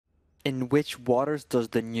In which waters does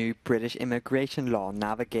the new British immigration law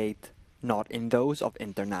navigate? Not in those of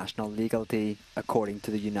international legality, according to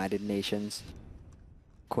the United Nations.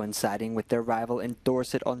 Coinciding with the arrival in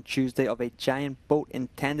Dorset on Tuesday of a giant boat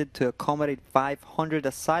intended to accommodate 500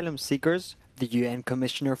 asylum seekers, the UN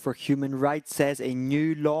Commissioner for Human Rights says a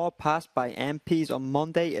new law passed by MPs on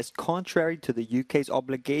Monday is contrary to the UK's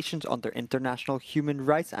obligations under international human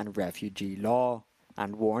rights and refugee law,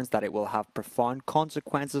 and warns that it will have profound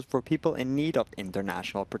consequences for people in need of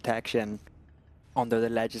international protection. Under the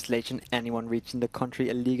legislation, anyone reaching the country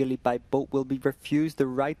illegally by boat will be refused the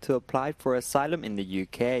right to apply for asylum in the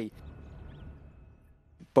UK.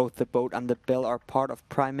 Both the boat and the bill are part of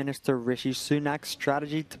Prime Minister Rishi Sunak's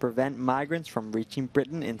strategy to prevent migrants from reaching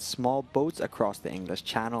Britain in small boats across the English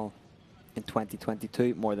Channel. In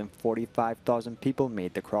 2022, more than 45,000 people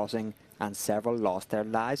made the crossing, and several lost their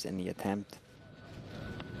lives in the attempt.